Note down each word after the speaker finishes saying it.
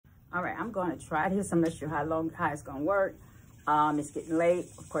All right, I'm going to try this. I'm not sure how it's going to work. It's getting late.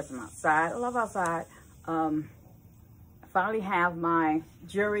 Of course, I'm outside. I love outside. I finally have my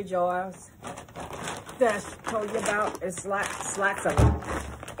jewelry jars that I told you about. It's lots of them.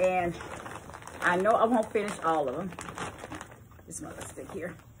 And I know I won't finish all of them. This mother stick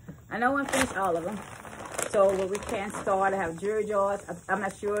here. I know I won't finish all of them. So what we can start, I have jewelry jars. I'm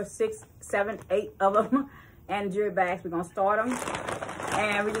not sure, 6, 7, 8 of them. And jewelry bags, we're going to start them.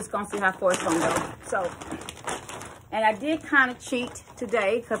 And we're just going to see how far it's going to go. So, and I did kind of cheat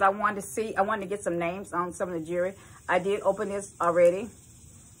today because I wanted to get some names on some of the jewelry. I did open this already,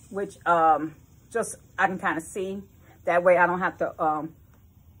 which just I can kind of see. That way I don't have to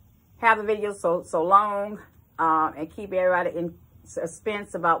have the video so long and keep everybody in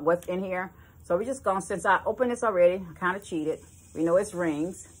suspense about what's in here. So we're just going, since I opened this already, I kind of cheated. We know it's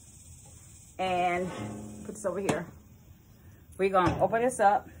rings. And put this over here. We're going to open this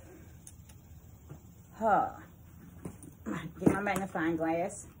up. Get my magnifying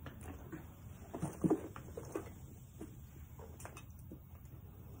glass.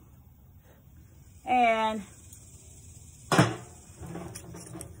 And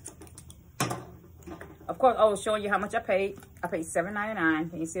of course, I was showing you how much I paid. I paid $7.99.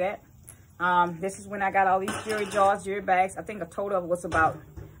 Can you see that? This is when I got all these jewelry jars, jewelry bags. I think a total of was about,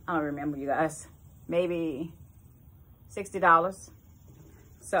 I don't remember, you guys, maybe $60.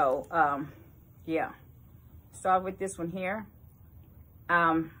 So, yeah. Start with this one here.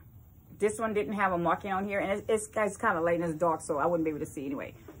 This one didn't have a marking on here, and it's kind of late and it's dark, so I wouldn't be able to see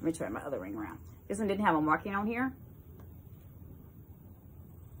anyway. Let me turn my other ring around. This one didn't have a marking on here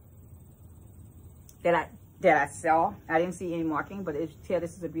that I saw. I didn't see any marking, but it's tell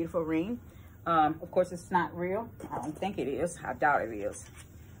this is a beautiful ring. Of course, it's not real. I don't think it is. I doubt it is.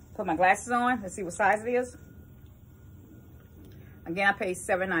 Put my glasses on. Let's see what size it is. Again, I paid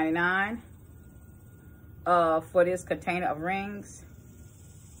 $7.99 for this container of rings.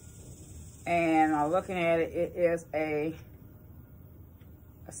 And I'm looking at it. It is a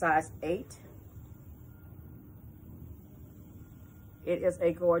size 8. It is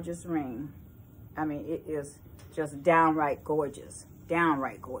a gorgeous ring. I mean, it is just downright gorgeous.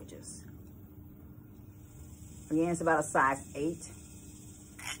 Downright gorgeous. Again, it's about a size 8.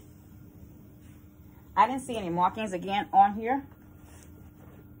 I didn't see any markings again on here.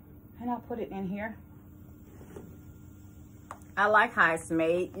 And I'll put it in here. I like how it's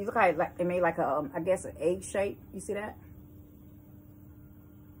made. You look how it made like a, I guess, an egg shape. You see that?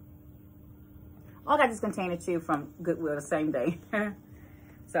 I got this container too from Goodwill the same day.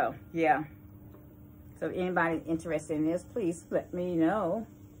 So, yeah. So if anybody's interested in this, please let me know.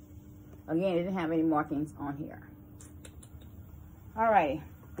 Again, it didn't have any markings on here. All right.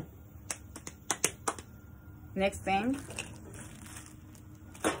 Next thing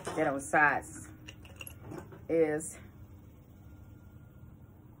that I was size is,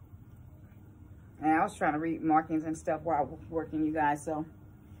 and I was trying to read markings and stuff while I was working, you guys. So,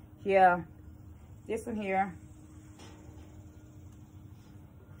 yeah, this one here.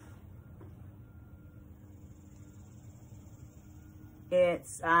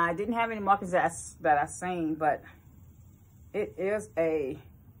 It's, I didn't have any markings that I seen, but it is a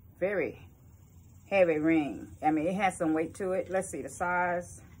very heavy ring. I mean, it has some weight to it. Let's see the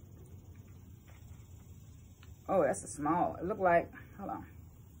size. Oh, that's a small. It looked like, hold on.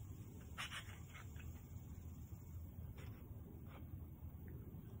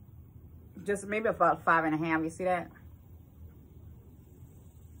 Just maybe about 5.5. You see that?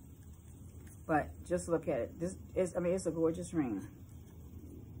 But just look at it. This is, I mean, it's a gorgeous ring.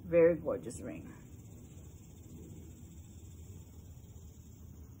 Very gorgeous ring.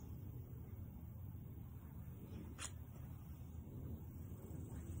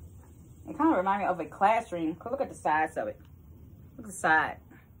 It kind of reminds me of a class ring. Look at the size of it. Look at the side.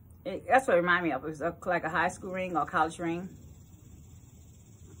 That's what it reminded me of. It was like a high school ring or college ring.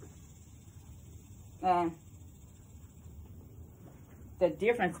 And the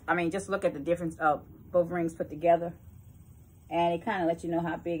difference, I mean, just look at the difference of both rings put together. And it kind of lets you know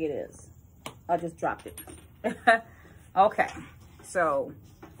how big it is. I just dropped it. Okay. So,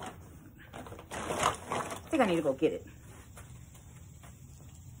 I think I need to go get it.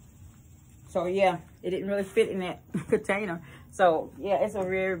 So, yeah, it didn't really fit in that container. So, yeah, it's a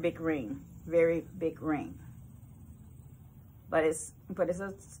very big ring. Very big ring. But it's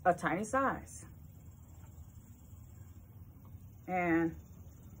a tiny size. And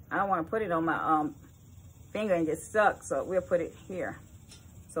I don't want to put it on my finger and get stuck, so we'll put it here.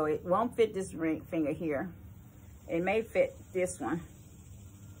 So it won't fit this ring finger here. It may fit this one.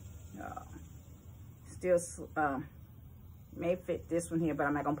 Still May fit this one here, but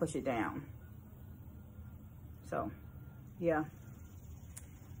I'm not gonna push it down. So, yeah.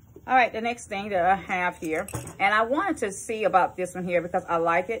 All right, the next thing that I have here, and I wanted to see about this one here because I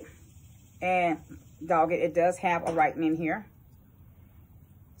like it, and dog it does have a writing in here.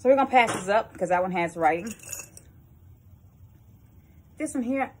 So we're gonna pass this up because that one has writing. This one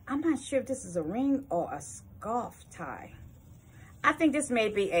here, I'm not sure if this is a ring or a scarf tie. I think this may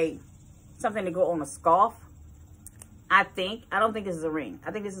be something to go on a scarf. I don't think this is a ring.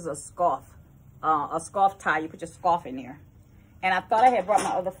 I think this is a scarf tie. You put your scarf in there. And I thought I had brought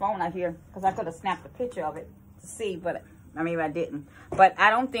my other phone out here because I could have snapped a picture of it to see, but maybe I didn't. But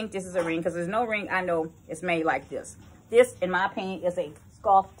I don't think this is a ring because there's no ring I know it's made like this. This, in my opinion, is a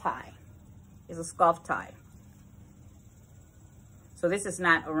scarf tie. It's a scarf tie. So this is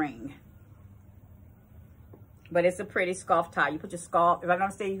not a ring. But it's a pretty scarf tie. You put your scarf, if I'm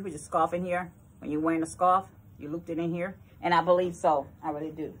gonna say you put your scarf in here, when you're wearing a scarf, you looped it in here. And I believe so, I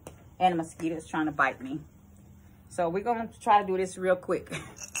really do. And the mosquito is trying to bite me. So we're gonna try to do this real quick.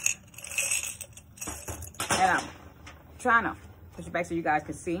 And I'm trying to push it back so you guys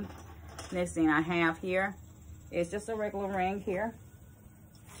can see. Next thing I have here is just a regular ring here.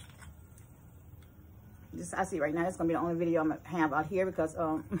 I see right now, it's gonna be the only video I'm gonna have out here because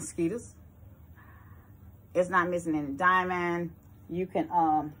mosquitoes. It's not missing any diamond. You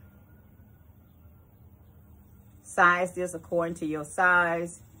can size this according to your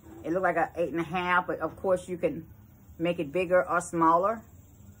size. It looks like an 8.5, but of course you can make it bigger or smaller.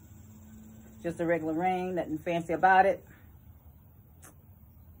 Just a regular ring, nothing fancy about it.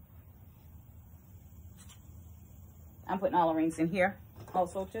 I'm putting all the rings in here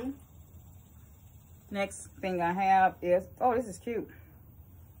also too. Next thing I have is, oh, this is cute.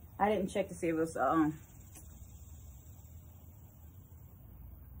 I didn't check to see if it was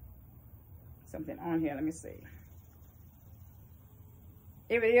something on here. Let me see.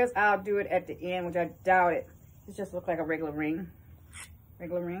 If it is, I'll do it at the end, which I doubt it. It just looks like a regular ring.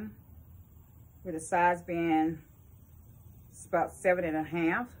 Regular ring. With the size being about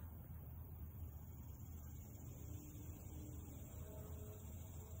 7.5.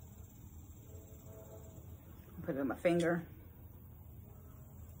 Put it on my finger.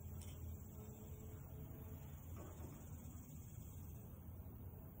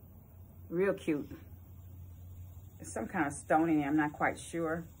 Real cute. It's some kind of stone in there. I'm not quite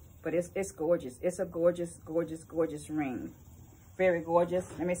sure, but it's gorgeous. It's a gorgeous, gorgeous, gorgeous ring. Very gorgeous.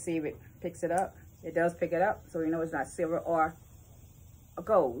 Let me see if it picks it up. It does pick it up, so we know it's not silver or a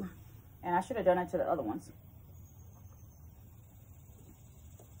gold. And I should have done it to the other ones.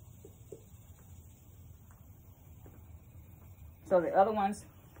 So the other ones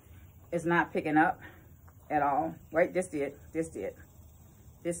is not picking up at all. Right, this did, this did.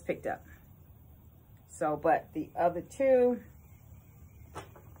 This picked up. So, but the other two,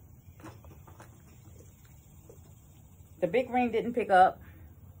 the big ring didn't pick up.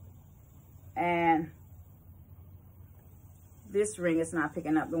 And this ring is not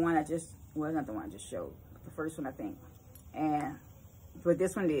picking up. The one I just, well, not the one I just showed. The first one, I think. And, but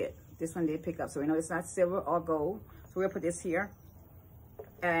this one did. This one did pick up. So we know it's not silver or gold. So we'll put this here.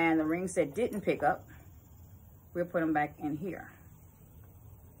 And the rings that didn't pick up, we'll put them back in here.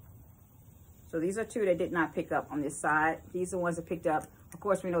 So these are two that did not pick up on this side. These are the ones that picked up. Of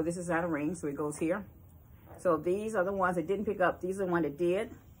course, we know this is not a ring, so it goes here. So these are the ones that didn't pick up. These are the ones that did.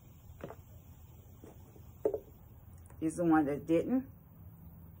 These are the ones that didn't.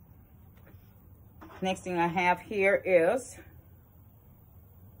 Next thing I have here is,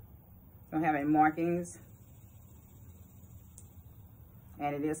 don't have any markings.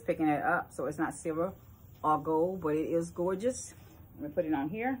 And it is picking it up, so it's not silver or gold, but it is gorgeous. Let me put it on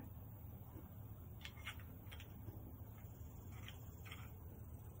here.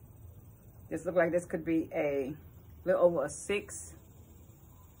 This looks like this could be a little over a 6.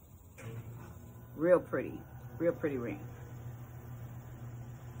 Real pretty ring.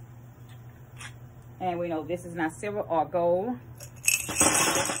 And we know this is not silver or gold.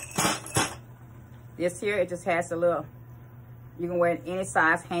 This here, it just has a little, you can wear it any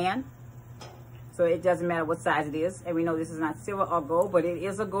size hand. So it doesn't matter what size it is. And we know this is not silver or gold, but it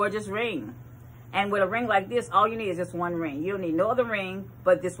is a gorgeous ring. And with a ring like this, all you need is just one ring. You don't need no other ring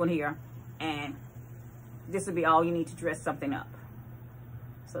but this one here. And this would be all you need to dress something up.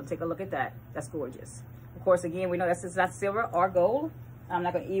 So take a look at that. That's gorgeous. Of course, again, we know this is not silver or gold. I'm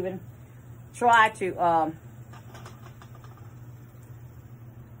not going to even try to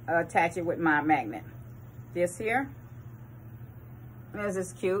attach it with my magnet. This here, this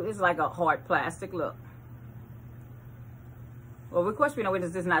is cute. It's like a hard plastic. Look. Well, of course, we know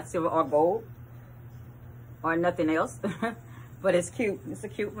this is not silver or gold or nothing else. But it's cute. It's a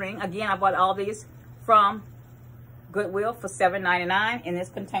cute ring. Again, I bought all these from Goodwill for $7.99 in this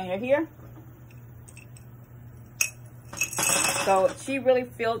container here. So she really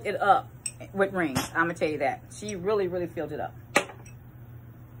filled it up with rings. I'm going to tell you that. She really, really filled it up.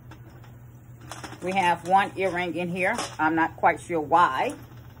 We have one earring in here. I'm not quite sure why,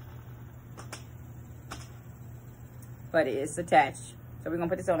 but it is attached. So we're going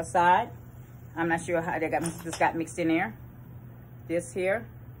to put this on the side. I'm not sure how this got mixed in there. This here.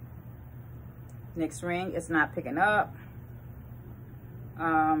 Next ring, it's not picking up.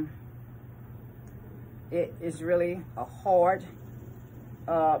 It is really a hard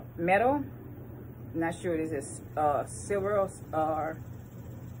metal. I'm not sure this is silver or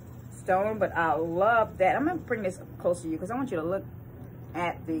stone, but I love that. I'm gonna bring this closer to you because I want you to look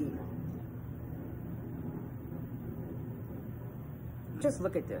at just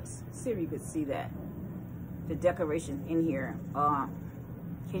look at this. See if you could see that. The decoration in here.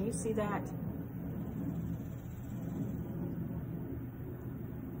 Can you see that?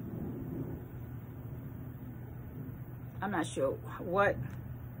 I'm not sure what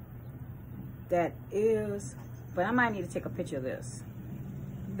that is, but I might need to take a picture of this.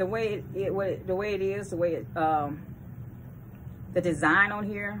 The way the design on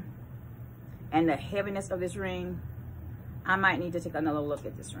here and the heaviness of this ring, I might need to take another look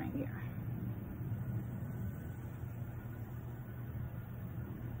at this ring here.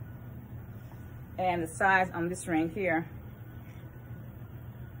 And the size on this ring here,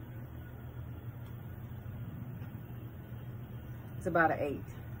 it's about an 8.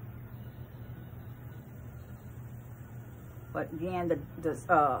 But again,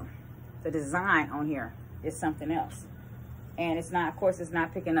 the design on here is something else. And it's not, of course, it's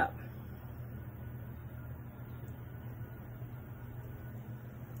not picking up.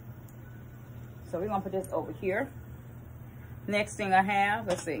 So we're gonna put this over here. Next thing I have,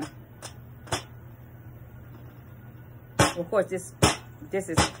 let's see. Of course, this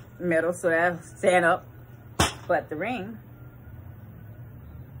is metal, so that'll stand up. But the ring,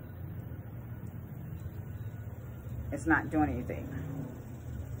 it's not doing anything.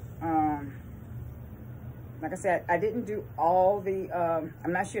 Like I said, I didn't do all the,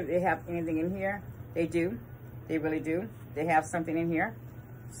 I'm not sure if they have anything in here. They do. They really do. They have something in here.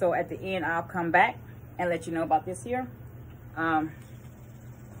 So at the end, I'll come back and let you know about this here. And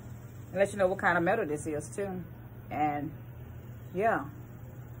let you know what kind of metal this is too. And yeah.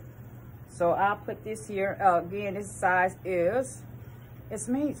 So I'll put this here. Again, this size is, it's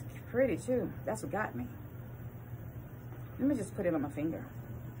made pretty too. That's what got me. Let me just put it on my finger.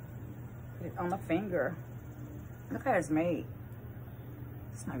 Put it on my finger. Look how it's made.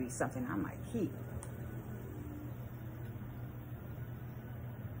 This might be something I might keep.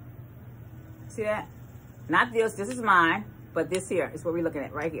 See that? Not this. This is mine. But this here is what we're looking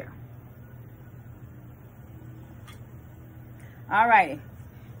at right here. Alrighty.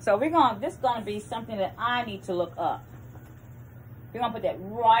 So this is gonna be something that I need to look up. We're gonna put that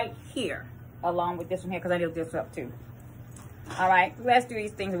right here along with this one here because I need to look this up too. All right, let's do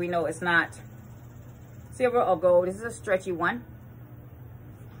these things. We know it's not silver or gold. This is a stretchy one.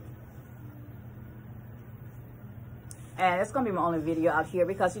 And it's going to be my only video out here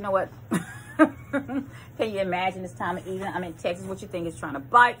because you know what? Can you imagine this time of evening? I'm in Texas. What you think is trying to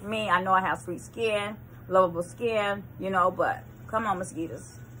bite me? I know I have sweet skin, lovable skin, you know, but come on,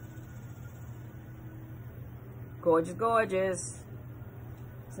 mosquitoes. Gorgeous, gorgeous.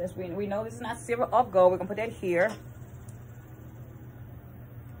 Since we know this is not silver or gold, we're going to put that here.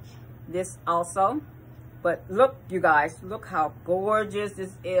 This also, but look, you guys, look how gorgeous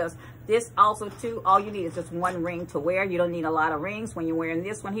this is. This also too, all you need is just one ring to wear. You don't need a lot of rings when you're wearing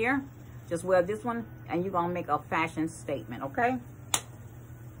this one here. Just wear this one and you're gonna make a fashion statement, okay?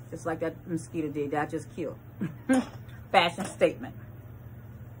 Just like that mosquito did, that just killed. Fashion statement.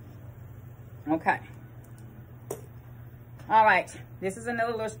 Okay. All right, this is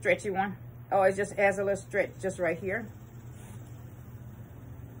another little stretchy one. Oh, it just adds a little stretch just right here.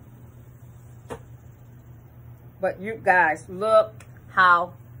 But you guys, look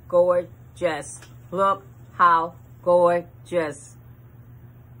how gorgeous. Look how gorgeous.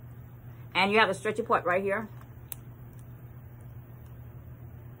 And you have a stretchy part right here.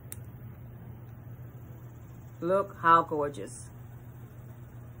 Look how gorgeous.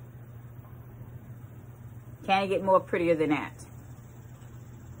 Can't get more prettier than that.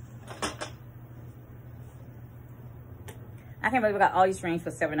 I can't believe we got all these rings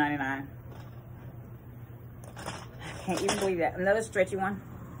for $7.99. Can't even believe that. Another stretchy one.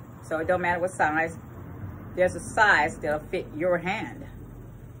 So it don't matter what size. There's a size that'll fit your hand.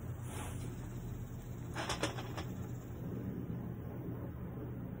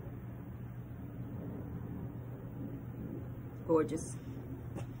 Gorgeous.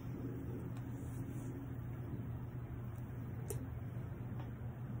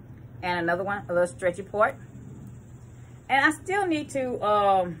 And another one, a little stretchy port. And I still need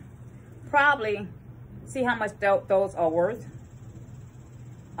to probably see how much those are worth.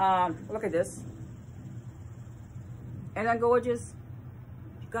 Look at this. Isn't that gorgeous?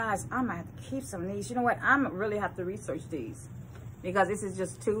 Guys, I might have to keep some of these. You know what? I'm really have to research these because this is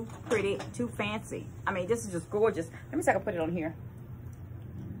just too pretty, too fancy. I mean, this is just gorgeous. Let me see if I can put it on here.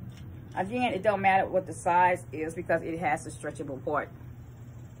 Again, it don't matter what the size is because it has a stretchable part.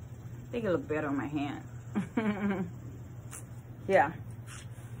 I think it look better on my hand. Yeah.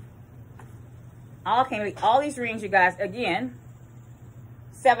 All these rings, you guys, again,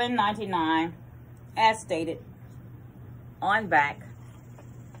 $7.99 as stated on back.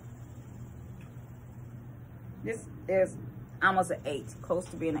 This is almost an 8, close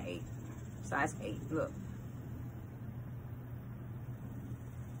to being an 8, size 8. Look.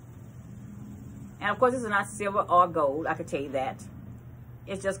 And of course, this is not silver or gold. I can tell you that.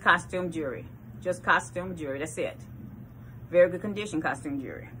 It's just costume jewelry. Just costume jewelry. That's it. Very good condition costume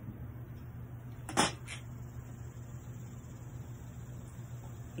jewelry.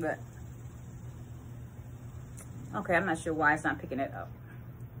 But okay, I'm not sure why it's not picking it up.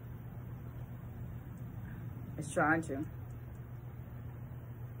 It's trying to.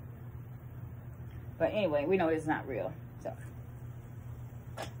 But anyway, we know it's not real. So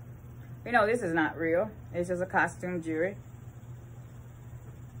we know this is not real. It's just a costume jewelry.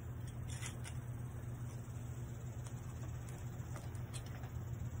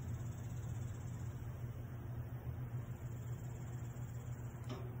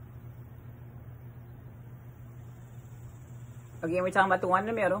 Again, we're talking about the one in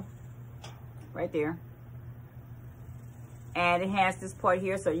the middle, right there. And it has this part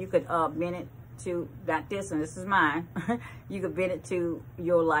here, so you could bend it to, not this one, this is mine. You could bend it to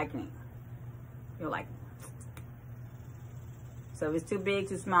your liking. So if it's too big,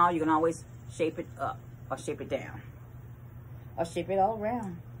 too small, you can always shape it up or shape it down. Or shape it all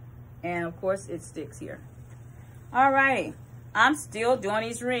around. And of course, it sticks here. Alrighty, I'm still doing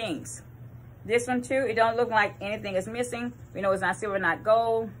these rings. This one too, it don't look like anything is missing. We know it's not silver, not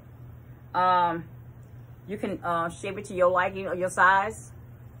gold. You can shape it to your liking or your size.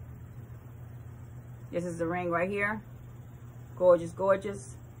 This is the ring right here. Gorgeous,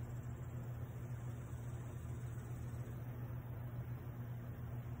 gorgeous.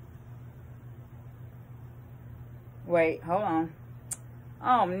 Wait, hold on.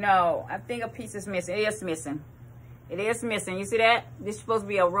 Oh no, I think a piece is missing. It is missing. It is missing. You see that? This is supposed to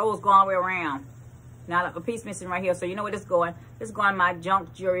be a rose going all the way around. Now a piece missing right here. So you know where this is going. This is going in my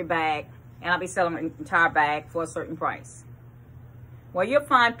junk jewelry bag. And I'll be selling an entire bag for a certain price. Well, you'll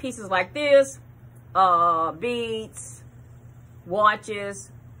find pieces like this. Beads.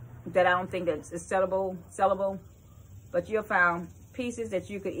 Watches. That I don't think that is sellable. But you'll find pieces that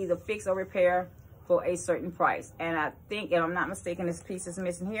you could either fix or repair for a certain price. And I think, if I'm not mistaken, this piece is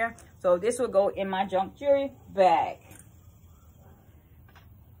missing here. So this will go in my junk jewelry bag.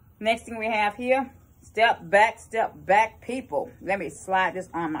 Next thing we have here, step back, people. Let me slide this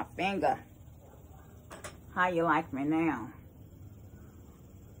on my finger. How you like me now?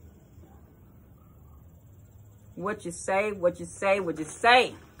 What you say, what you say, what you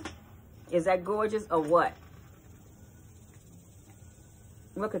say? Is that gorgeous or what?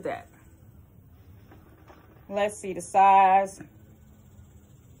 Look at that. Let's see the size.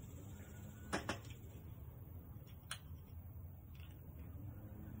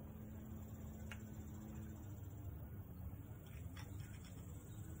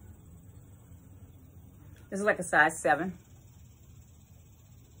 This is like a size 7.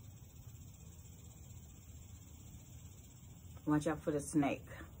 Watch out for the snake.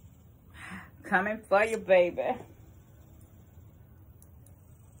 Coming for you, baby.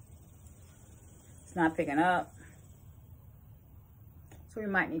 It's not picking up. So we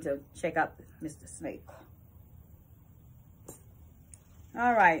might need to check out Mr. Snake.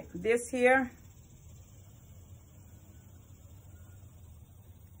 All right, this here.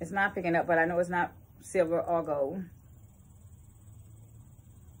 It's not picking up, but I know it's not silver or gold.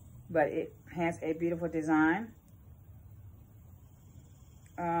 But it has a beautiful design.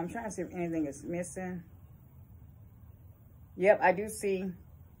 I'm trying to see if anything is missing. Yep, I do see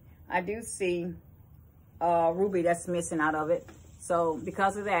ruby that's missing out of it. So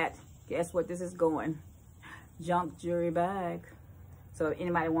because of that, guess what this is going? Junk jewelry bag. So if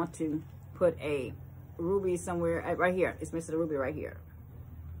anybody want to put a ruby somewhere, right here, it's missing a ruby right here.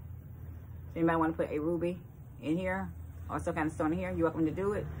 Anybody want to put a ruby in here or some kind of stone in here, you're welcome to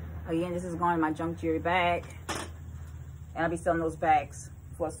do it. Again, this is going in my junk jewelry bag. And I'll be selling those bags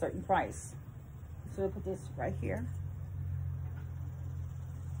for a certain price. So we'll put this right here.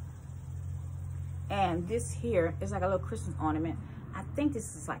 And this here is like a little Christmas ornament. I think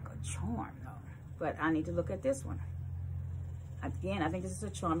this is like a charm though, but I need to look at this one. Again, I think this is a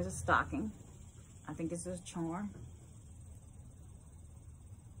charm, it's a stocking. I think this is a charm.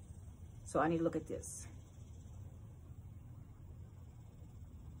 So I need to look at this.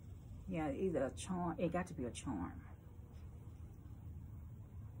 Yeah, either a charm, it got to be a charm.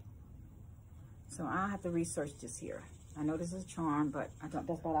 So I'll have to research this here. I know this is a charm, but I don't,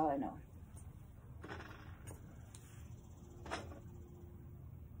 that's about all I know.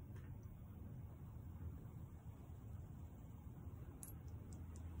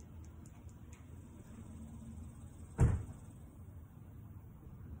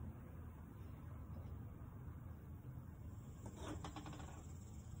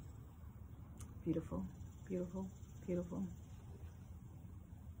 Beautiful, beautiful, beautiful.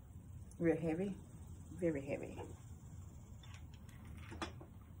 Real heavy, very heavy.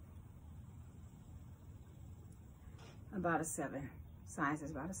 About a 7. Size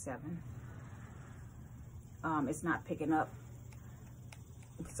is about a 7. It's not picking up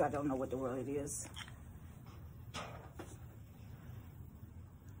because I don't know what the world it is.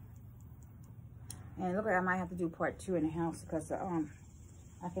 And look, I might have to do part 2 in the house because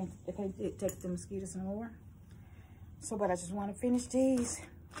I think if I take the mosquitoes no more. So, but I just want to finish these.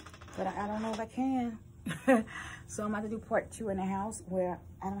 But I don't know if I can. So I'm about to do part 2 in the house where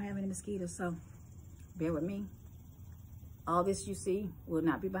I don't have any mosquitoes. So bear with me. All this you see will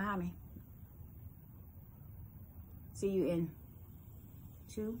not be behind me. See you in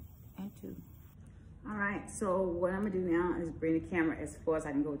 2 and 2. All right, so what I'm gonna do now is bring the camera as far as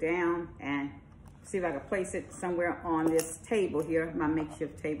I can go down and see if I can place it somewhere on this table here, my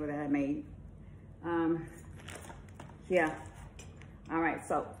makeshift table that I made. Yeah. All right,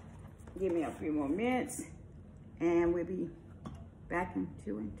 so give me a few more minutes and we'll be back in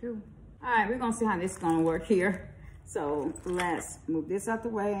 2 and 2. All right, we're gonna see how this is gonna work here. So let's move this out the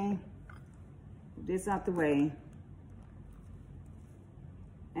way, move this out the way,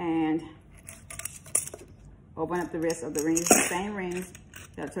 and open up the rest of the rings, the same rings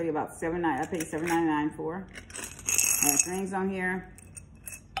that I told you about. I paid $7.99 for. Has rings on here.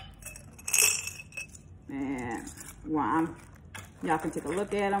 And y'all can take a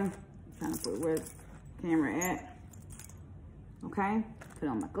look at them. I'm trying to put where the camera at. Okay, put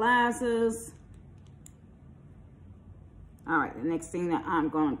on my glasses. All right, the next thing that I'm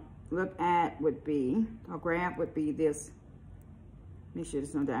gonna look at would be, or grab would be this. Make sure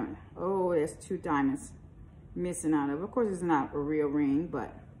there's no diamond. Oh, there's 2 diamonds missing out of it. Of course, it's not a real ring,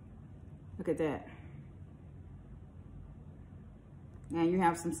 but look at that. And you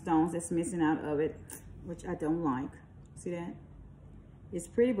have some stones that's missing out of it, which I don't like. See that? It's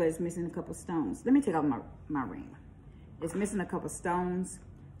pretty, but it's missing a couple stones. Let me take off my ring. It's missing a couple stones.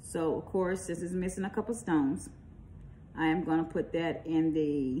 So, of course, since it's missing a couple stones, I am going to put that in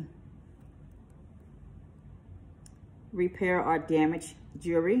the repair or damage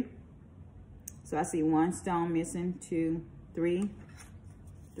jewelry. So I see 1 stone missing, 2, 3,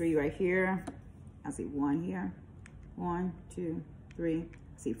 3 right here. I see 1 here, 1, 2, 3. I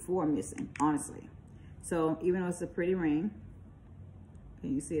see 4 missing, honestly. So even though it's a pretty ring,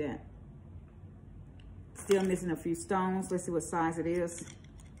 can you see that? Still missing a few stones. Let's see what size it is.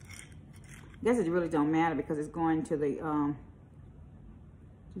 I guess it really don't matter because it's going to the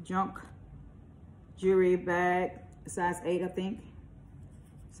junk jewelry bag, size 8, I think.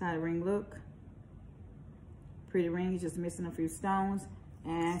 That's how the ring look. Pretty ring, it's just missing a few stones.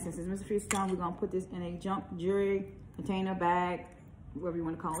 And since it's missing a few stones, we're gonna put this in a junk jewelry container bag, whatever you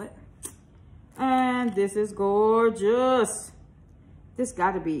wanna call it. And this is gorgeous. This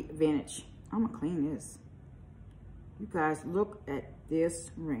gotta be vintage. I'm gonna clean this. You guys, look at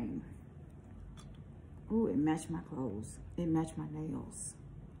this ring. Ooh, it matched my clothes. It matched my nails.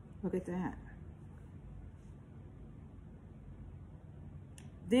 Look at that.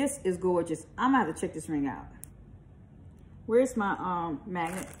 This is gorgeous. I'm gonna have to check this ring out. Where's my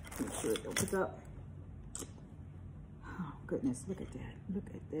magnet? Make sure it opens up. Oh goodness, look at that. Look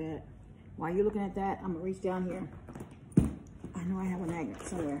at that. While you're looking at that, I'm gonna reach down here. I know I have a magnet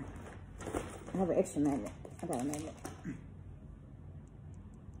somewhere. I have an extra magnet. I got a magnet.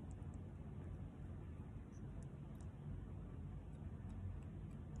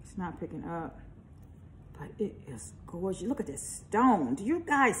 It's not picking up, but it is gorgeous. Look at this stone. Do you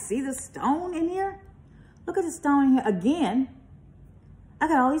guys see the stone in here? Look at the stone in here. Again, I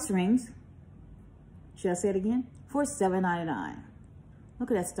got all these rings. Should I say it again? For $7.99. Look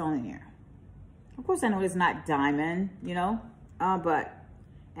at that stone in here. Of course, I know it's not diamond, you know, and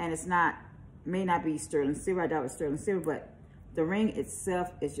it's not, may not be sterling silver. I doubt it's sterling silver, but the ring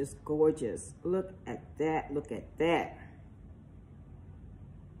itself is just gorgeous. Look at that. Look at that.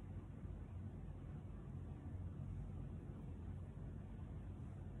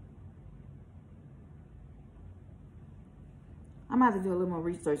 I'm going to have to do a little more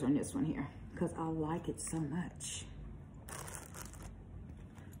research on this one here because I like it so much.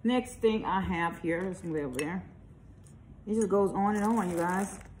 Next thing I have here is way over there. It just goes on and on, you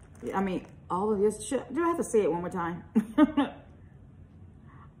guys. I mean, all of this. Do I have to say it one more time?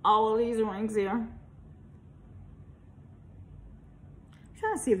 All of these rings here. I'm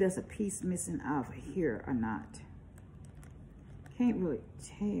trying to see if there's a piece missing out of here or not. Can't really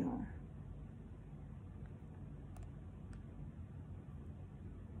tell.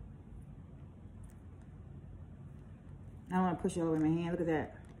 I don't want to push it all over my hand. Look at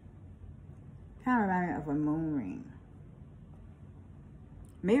that. Kind of reminds me of a moon ring.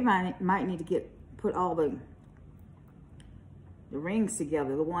 Maybe I might need to put all the rings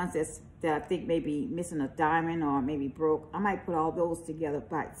together. The ones that I think may be missing a diamond or maybe broke. I might put all those together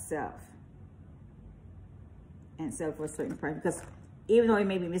by itself and sell for a certain price. Because even though it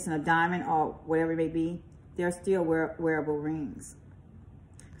may be missing a diamond or whatever it may be, they're still wearable rings.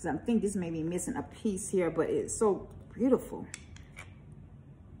 Because I think this may be missing a piece here, but it's so beautiful.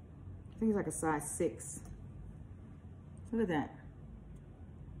 I think it's like a size 6. Look at that.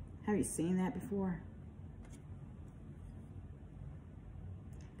 Have you seen that before?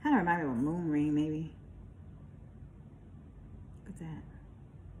 Kind of reminds me of a moon ring, maybe. Look at that.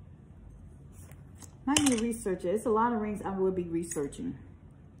 Might need to research it. It's a lot of rings I will be researching.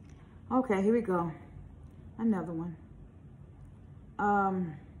 Okay, here we go. Another one.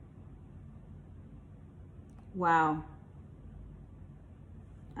 Wow.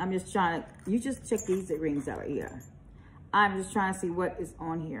 I'm just trying to, you just check these rings out here. I'm just trying to see what is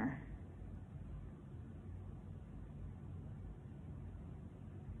on here.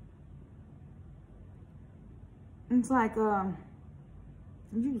 It's like, you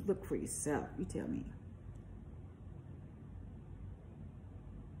look for yourself. You tell me.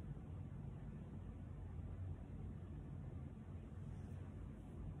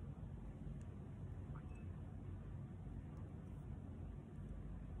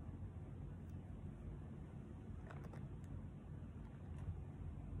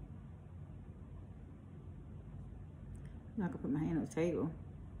 I'm not gonna put my hand on the table.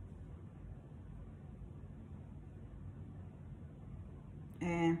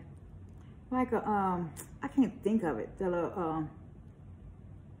 And like a I can't think of it. The little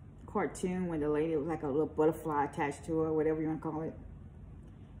cartoon when the lady was like a little butterfly attached to her, or whatever you want to call it.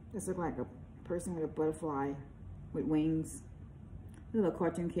 This looked like a person with a butterfly with wings. The little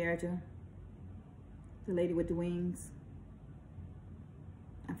cartoon character. The lady with the wings.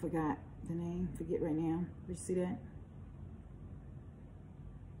 I forgot the name. Forget right now. Did you see that?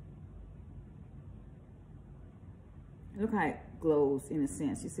 Look how it glows in a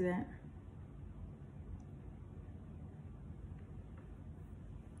sense. You see that?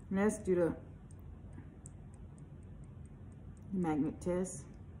 Let's do the magnet test.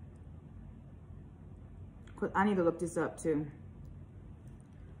 I need to look this up too.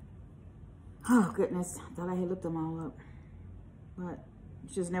 Oh goodness, I thought I had looked them all up. But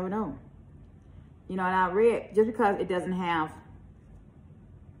you just never know. You know, and I read, just because it doesn't have,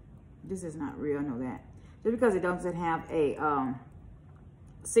 this is not real, I know that. Just because it doesn't have a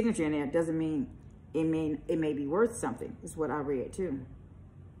signature in there doesn't mean it may be worth something. Is what I read too.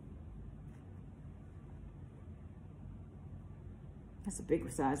 That's a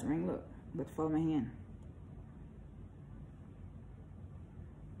big size ring. Look, but follow my hand.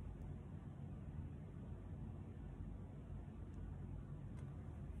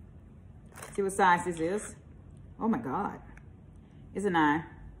 See what size this is? Oh my God, it's a 9.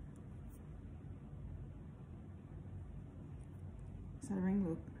 How the ring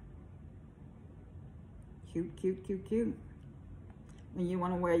look? Cute, cute, cute, cute. When you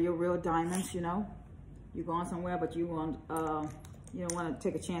want to wear your real diamonds, you know, you're going somewhere, but you want, you don't want to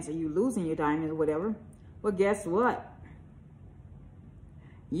take a chance of you losing your diamond or whatever. Well, guess what?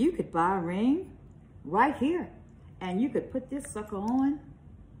 You could buy a ring right here, and you could put this sucker on,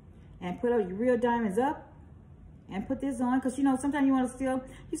 and put your real diamonds up, and put this on, because you know sometimes you want to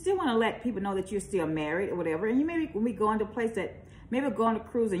still want to let people know that you're still married or whatever. And you maybe when we go into a place that. Maybe go on a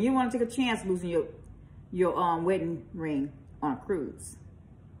cruise and you want to take a chance losing your wedding ring on a cruise.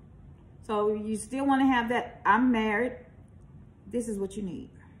 So you still want to have that, I'm married, this is what you need.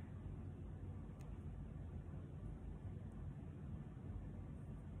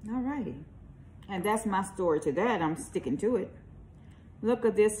 All righty. And that's my story to that. I'm sticking to it. Look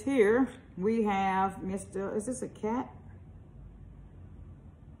at this here. We have Mr. Is this a cat?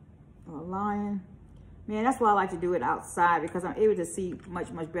 Or a lion? Man, that's why I like to do it outside, because I'm able to see much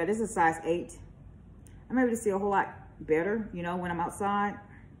better. This is size 8. I'm able to see a whole lot better, you know, when I'm outside.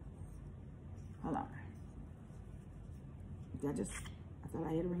 Hold on. I thought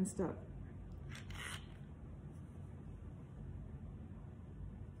I had a ring stuck.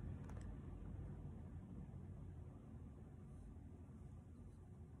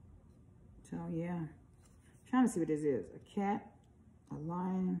 So yeah, trying to see what this is. A cat, a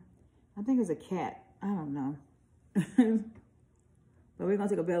lion. I think it's a cat. I don't know. But we're gonna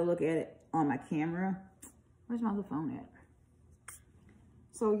take a better look at it on my camera. Where's my other phone at?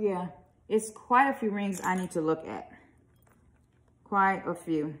 So yeah, it's quite a few rings I need to look at. Quite a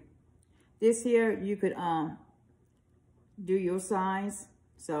few. This here, you could do your size.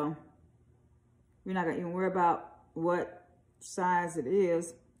 So we're not gonna even worry about what size it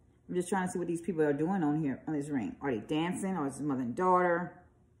is. I'm just trying to see what these people are doing on here, on this ring. Are they dancing, or is it mother and daughter?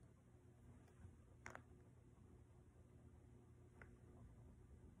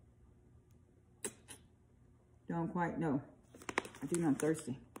 Don't quite know. I think I'm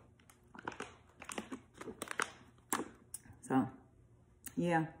thirsty. So,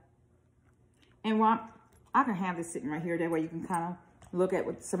 yeah. And while I can have this sitting right here, that way you can kind of look at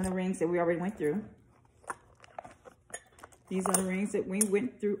what some of the rings that we already went through. These are the rings that we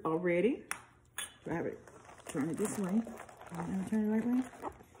went through already. Grab it, turn it this way. Turn it the right way.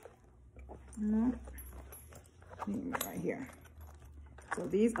 No. Right here. So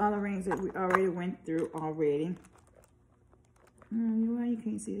these are the rings that we already went through already. You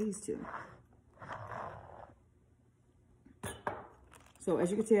can't see these two. So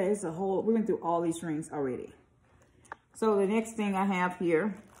as you can tell, it's a whole, we went through all these rings already. So the next thing I have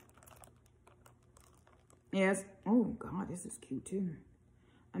here is, oh God, this is cute too.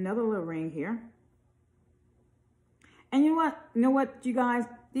 Another little ring here. And you know what, you guys,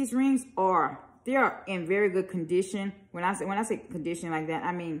 these rings they are in very good condition. When I say condition like that,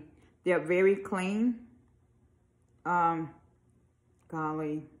 I mean they're very clean.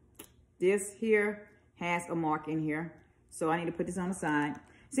 Golly, this here has a mark in here, so I need to put this on the side.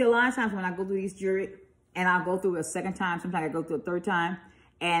 See, a lot of times when I go through these jewelry, and I'll go through a second time, sometimes I go through a third time,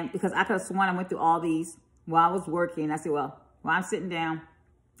 and because I could have sworn I went through all these while I was working, I said, well, while I'm sitting down,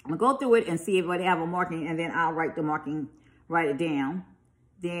 I'm gonna go through it and see if they have a marking, and then I'll write it down.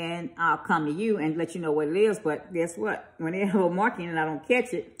 Then I'll come to you and let you know what it is. But guess what? When they have a marking and I don't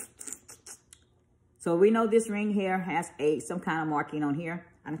catch it. So we know this ring here has some kind of marking on here.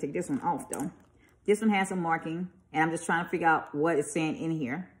 I'm gonna take this one off though. This one has a marking, and I'm just trying to figure out what it's saying in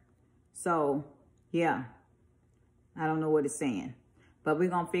here. So yeah, I don't know what it's saying, but we're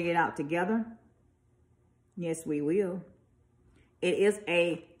gonna figure it out together. Yes, we will. It is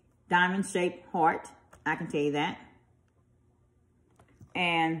a diamond-shaped heart. I can tell you that.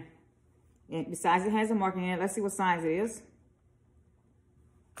 And besides, it has a marking in it. Let's see what size it is.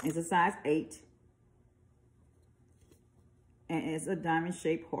 It's a size 8. And it's a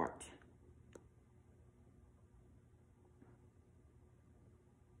diamond-shaped heart.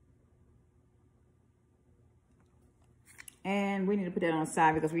 And we need to put that on the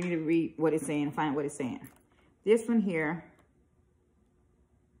side because we need to read what it's saying and find out what it's saying. This one here.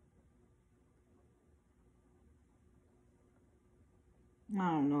 I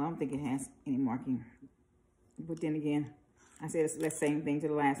don't know. I don't think it has any marking. But then again, I said it's the same thing to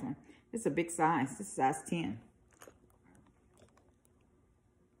the last one. It's a big size. This is size 10.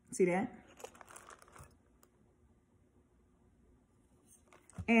 See that?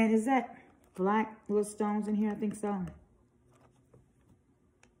 And is that black little stones in here? I think so.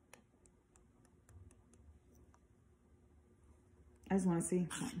 I just want to see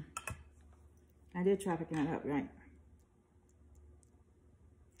something. I did try picking that up, right?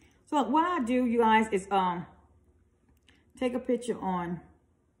 So what I do, you guys, is take a picture on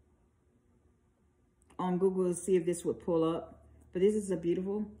Google to see if this would pull up. But this is a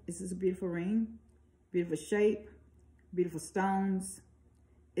beautiful ring, beautiful shape, beautiful stones.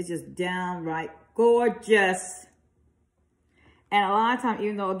 It's just downright gorgeous. And a lot of times,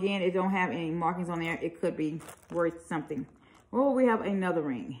 even though again it don't have any markings on there, it could be worth something. Oh, we have another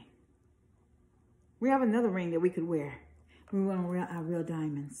ring. We have another ring that we could wear. We want to wear our real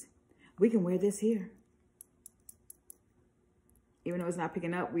diamonds. We can wear this here. Even though it's not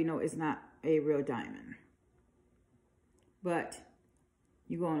picking up, we know it's not a real diamond. But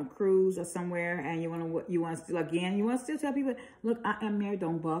you go on a cruise or somewhere and you want to still tell people, look, I am married.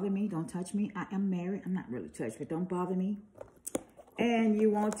 Don't bother me. Don't touch me. I am married. I'm not really touched, but don't bother me. And you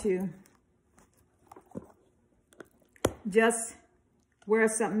want to just wear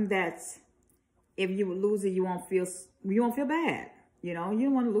something that's, if you would lose it, you won't feel bad. You know, you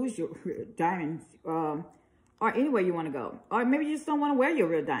don't want to lose your diamonds, or anywhere you want to go. Or maybe you just don't want to wear your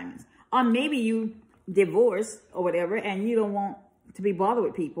real diamonds. Or maybe you divorced or whatever, and you don't want to be bothered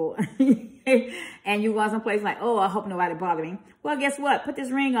with people. And you go someplace like, oh, I hope nobody bother me. Well, guess what? Put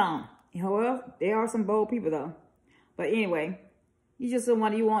this ring on. Well, there are some bold people though. But anyway, you just don't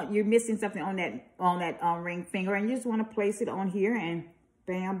want, you're missing something on that ring finger, and you just want to place it on here, and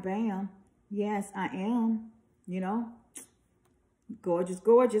bam, bam. Yes, I am. You know, gorgeous,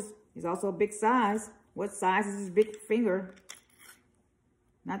 gorgeous. It's also a big size. What size is this big finger?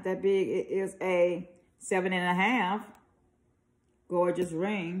 Not that big. It is a 7.5. Gorgeous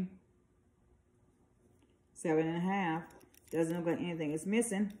ring. 7.5. Doesn't look like anything is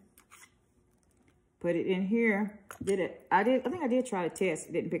missing. Put it in here. Did it? I think I did try to test.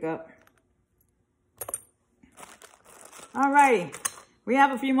 It didn't pick up. All righty. We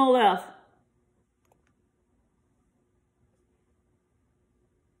have a few more left.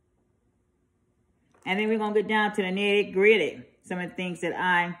 And then we're going to get down to the nitty-gritty. Some of the things that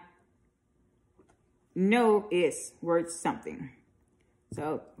I know is worth something.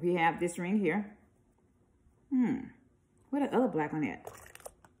 So we have this ring here. What the other black on that?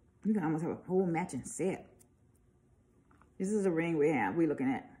 You can almost have a whole matching set. This is a ring we're looking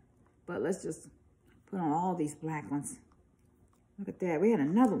at. But let's just put on all these black ones. Look at that. We had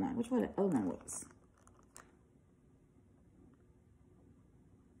another one. Which one the other one was?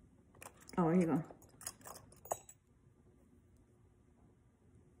 Oh, here you go.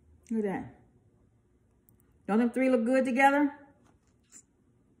 Look at that. Don't them three look good together?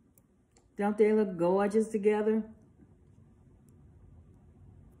 Don't they look gorgeous together?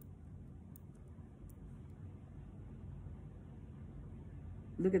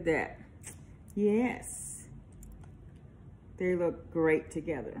 Look at that. Yes. They look great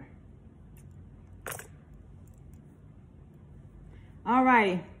together. All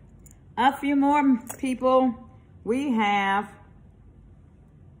right. A few more people. We have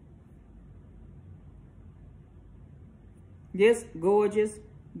this gorgeous,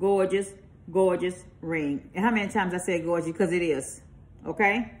 gorgeous, gorgeous ring. And how many times I say gorgeous? Because it is.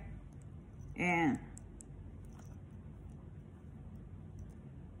 Okay? And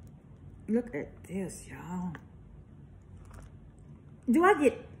look at this, y'all.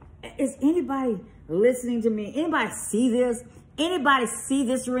 Is anybody listening to me? Anybody see this? Anybody see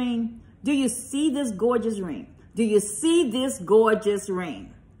this ring? Do you see this gorgeous ring? Do you see this gorgeous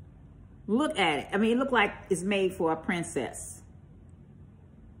ring? Look at it. I mean, it looks like it's made for a princess.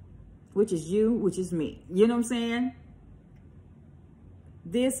 Which is you, which is me. You know what I'm saying?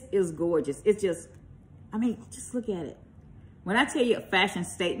 This is gorgeous. It's just, I mean, just look at it. When I tell you a fashion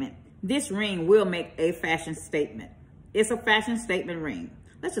statement, this ring will make a fashion statement. It's a fashion statement ring.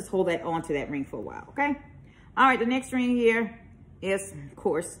 Let's just hold that on to that ring for a while, okay? All right, the next ring here is, of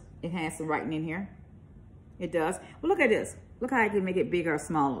course, it has some writing in here. It does. Well, look at this. Look how I can make it bigger or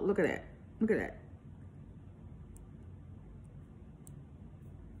smaller. Look at that. Look at that.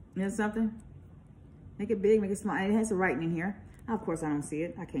 You know something? Make it big, make it small. And it has some writing in here. Now, of course, I don't see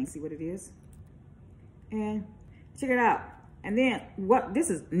it. I can't see what it is. And check it out. And then,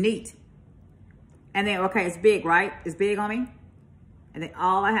 this is neat. And then, okay, it's big, right? It's big on me. And then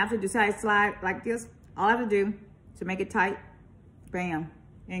all I have to do is slide like this. All I have to do to make it tight, bam,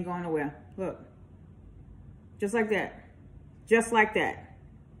 ain't going nowhere. Look, just like that. Just like that.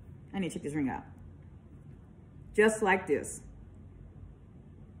 I need to check this ring out. Just like this.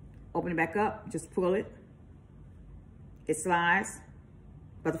 Open it back up, just pull it. It slides,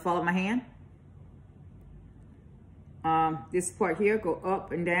 about to fall in my hand. This part here go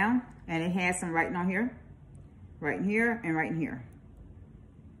up and down, and it has some writing on here. Right in here and right in here.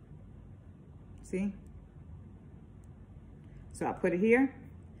 See? So I put it here.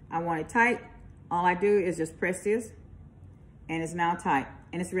 I want it tight. All I do is just press this, and it's now tight,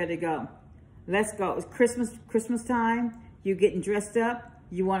 and it's ready to go. Let's go. It's Christmas time. You're getting dressed up.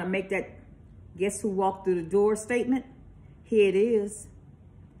 You want to make that guess who walked through the door statement? Here it is.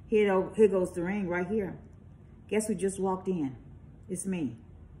 Here goes the ring right here. Guess who just walked in? It's me.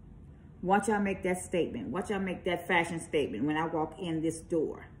 Watch I make that statement. Watch I make that fashion statement when I walk in this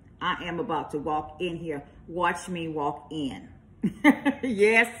door. I am about to walk in here. Watch me walk in.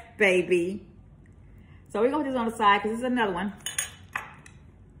 Yes, baby. So we're going to put this on the side because this is another one.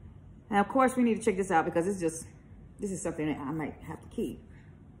 And of course, we need to check this out because this is something that I might have to keep.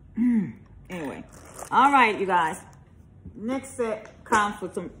 Anyway. All right, you guys. Next set comes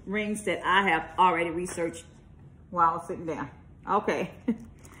with some rings that I have already researched while I was sitting down. Okay.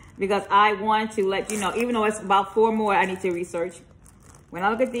 because I want to let you know, even though it's about 4 more I need to research. When I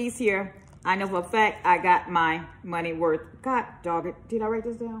look at these here, I know for a fact I got my money worth. God dog it. Did I write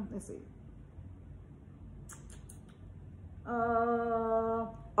this down? Let's see.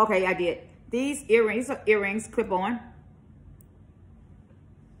 Okay, I did. These earrings are earrings, clip on.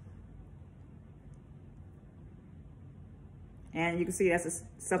 And you can see that's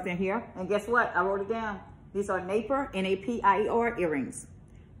something here. And guess what? I wrote it down. These are Napier, N-A-P-I-E-R earrings.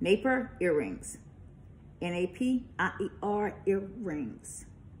 Napier earrings. N-A-P-I-E-R earrings.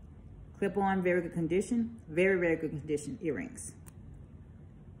 Clip on, very good condition. Very, very good condition earrings.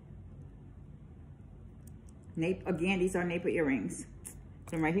 Again, these are Napier earrings.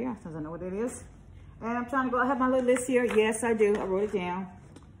 Them right here, since I know what it is. And I'm trying to go, I have my little list here. Yes, I do. I wrote it down.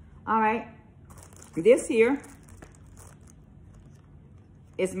 All right. This here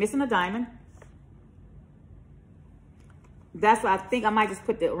is missing a diamond. That's why I think I might just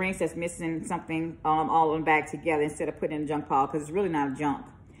put the rings that's missing something all in the bag together instead of putting it in the junk pile, because it's really not a junk.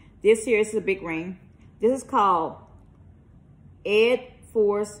 This here is a big ring. This is called Ed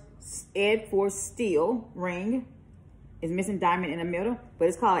Force Steel ring. It's missing diamond in the middle, but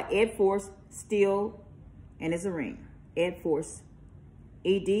it's called Ed Force Steel, and it's a ring. Ed Force,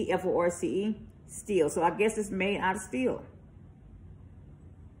 E-D-F-O-R-C-E, steel. So I guess it's made out of steel.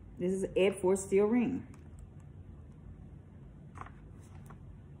 This is an Ed Force steel ring.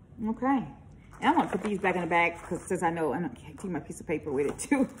 Okay. And I'm going to put these back in the bag because since I know I'm going to keep my piece of paper with it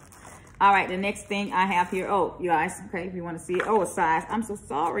too. All right, the next thing I have here. Oh, you guys, okay, if you want to see it. Oh, a size. I'm so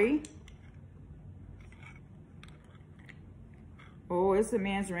sorry. Oh, it's a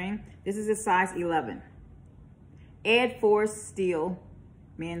men's ring. This is a size 11. Ed Force steel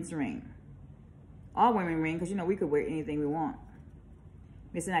men's ring. All women ring because, you know, we could wear anything we want.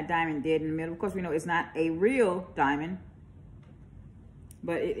 Missing that diamond dead in the middle. Of course, we know it's not a real diamond,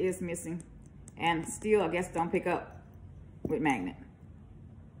 but it is missing. And steel, I guess, don't pick up with magnet.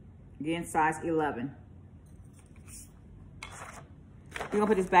 Again, size 11. We're going to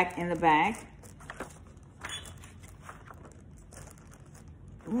put this back in the bag.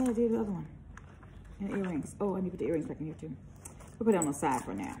 Well, I did the other one. And earrings. Oh, I need to put the earrings back in here, too. We'll put it on the side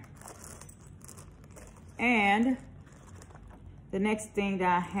for now. And the next thing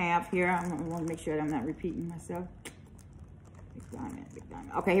that I have here, I want to make sure that I'm not repeating myself. Big diamond, big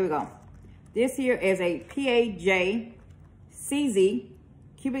diamond. Okay, here we go. This here is a PAJ CZ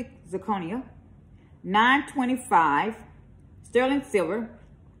cubic zirconia, 925 sterling silver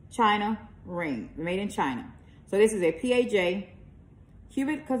China ring, made in China. So this is a PAJ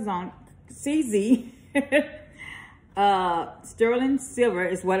cubic CZ sterling silver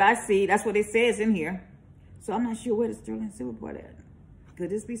is what I see. That's what it says in here. So I'm not sure where the sterling silver part is. Could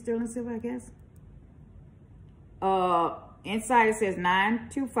this be sterling silver, I guess? Inside it says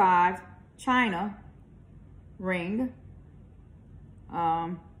 925 China ring.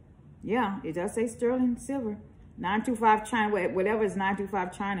 Yeah, it does say sterling silver. 925 China, whatever is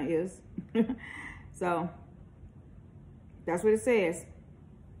 925 China is. So that's what it says.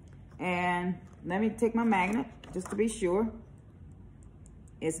 And let me take my magnet just to be sure.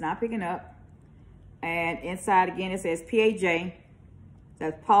 It's not picking up. And inside again, it says PAJ.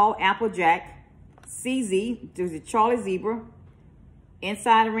 That's Paul Applejack CZ. There's a Charlie Zebra.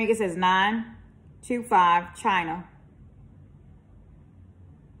 Inside the ring, it says 925 China.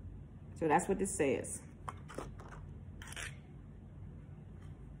 So that's what this says.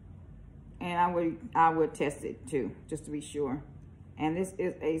 And I would test it too, just to be sure. And this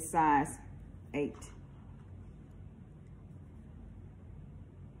is a size 8.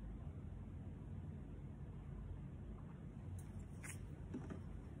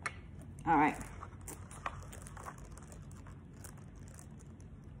 All right.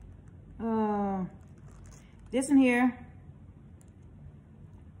 This one here.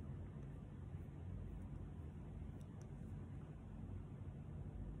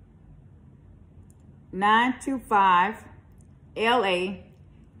 $925 LA.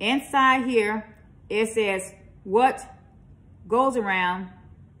 Inside here, it says, what goes around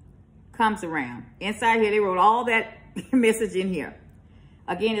comes around. Inside here, they wrote all that message in here.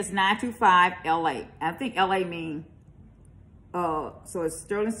 Again, it's 925 LA. I think LA mean, so it's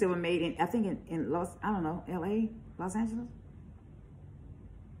sterling silver made in, I think in I don't know, LA, Los Angeles?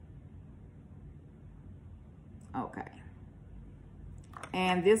 Okay.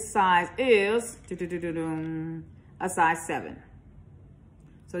 And this size is a size 7.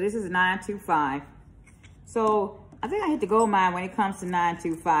 So this is 925. So I think I hit the gold mine when it comes to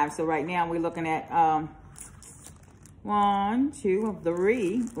 925. So right now we're looking at 1, 2,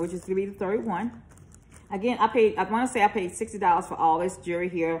 3, which is gonna be the third one. Again, I want to say I paid $60 for all this jewelry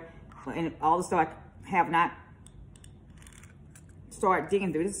here. And all the stuff I have not started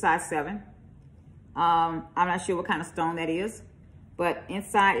digging through. This is size 7. I'm not sure what kind of stone that is. But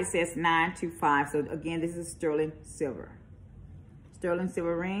inside it says 925. So again, this is sterling silver. Sterling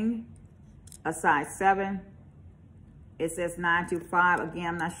silver ring, a size 7. It says 925. Again,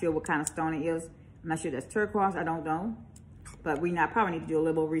 I'm not sure what kind of stone it is. I'm not sure that's turquoise. I don't know. But probably need to do a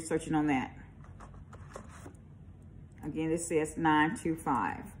little researching on that. Again, this says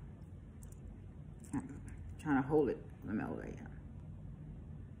 925. I'm trying to hold it. Let me hold it.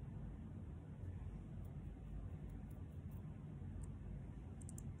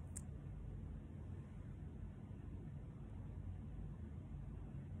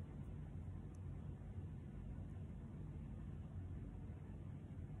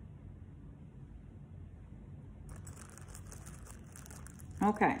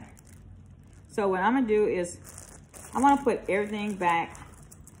 Okay, so what I'm gonna do is I want to put everything back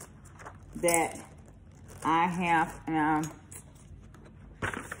that I have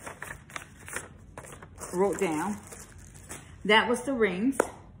wrote down. That was the rings,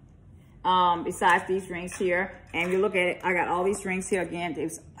 besides these rings here. And you look at it, I got all these rings here. Again, it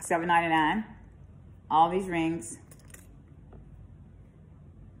was $7.99. All these rings,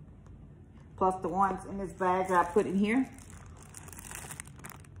 plus the ones in this bag that I put in here.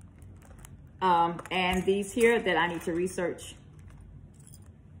 And these here that I need to research.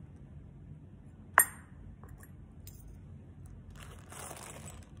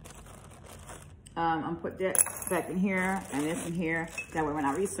 I'm put that back in here and this in here. That way when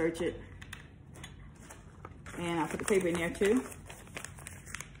I research it, and I'll put the paper in there too.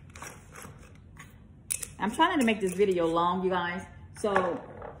 I'm trying to make this video long, you guys. So,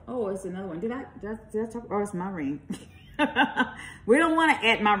 oh, it's another one. Did I talk? Oh, it's my ring. We don't want to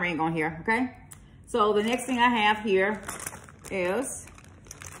add my ring on here, okay? So the next thing I have here is,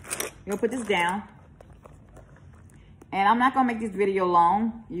 you'll put this down. And I'm not gonna make this video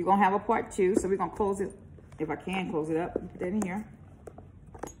long. You're gonna have a part 2, so we're gonna close it, if I can close it up. Put that in here.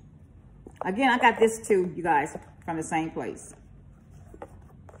 Again, I got this too, you guys, from the same place.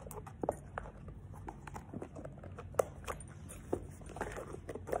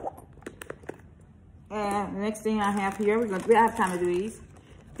 And the next thing I have here, we have time to do these.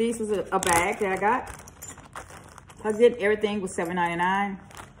 This was a bag that I got. I did everything with $7.99.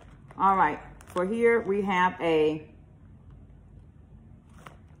 All right, for here we have a,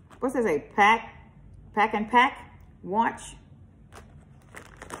 what's this, a pack and pack watch.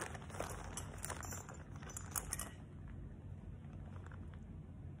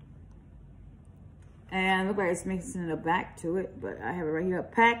 And look like it's mixing the back to it, but I have it right here,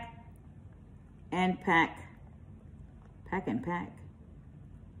 pack and pack and pack.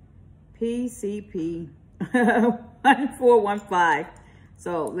 PCP 1415.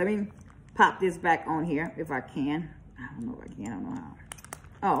 So let me pop this back on here if I can. I don't know if I can, I don't know how.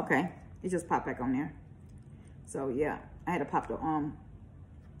 Oh, okay. It just popped back on there. So yeah, I had to pop the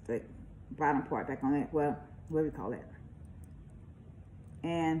bottom part back on it. Well, what do we call it?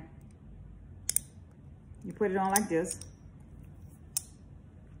 And you put it on like this.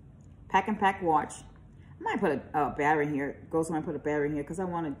 Pack and pack watch. I might put a battery in here. Go somewhere and put a battery in here because I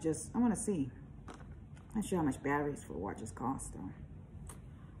want to see. I'm not sure how much batteries for watches cost though.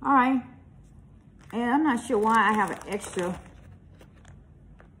 All right. And I'm not sure why I have an extra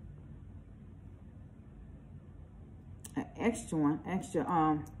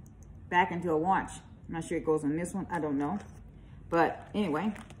back into a watch. I'm not sure it goes on this one. I don't know. But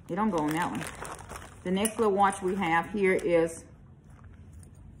anyway, it don't go on that one. The next little watch we have here is,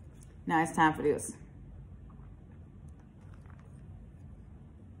 now it's time for this.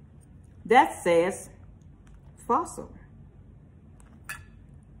 That says Fossil.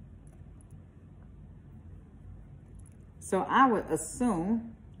 So I would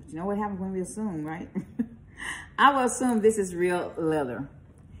assume, you know what happens when we assume, right? I would assume this is real leather.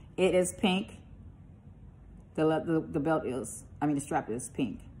 It is pink. The belt is, the strap is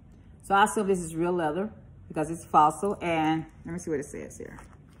pink. So I assume this is real leather because it's Fossil. And let me see what it says here.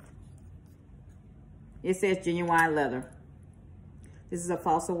 It says genuine leather. This is a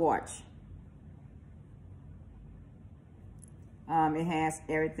Fossil watch. It has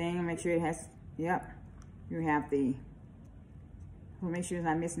everything. Make sure it has, yep. You have the, we'll make sure it's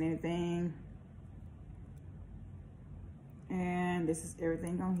not missing anything. And this is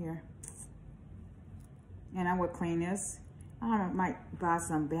everything on here. And I will clean this. I might buy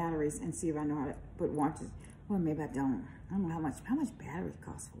some batteries and see if I know how to put watches. Well, maybe I don't. I don't know how much batteries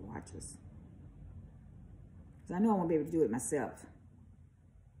cost for watches. Because I know I won't be able to do it myself.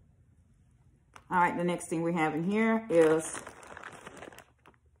 All right, the next thing we have in here is,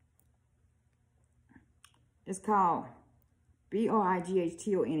 it's called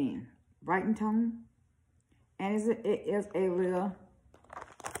Brighton, Brighton Tone. And it is a little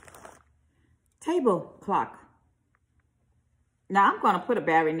table clock. Now, I'm going to put a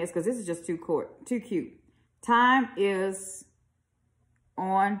battery in this because this is just too cute. Time is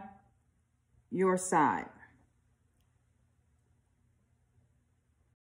on your side.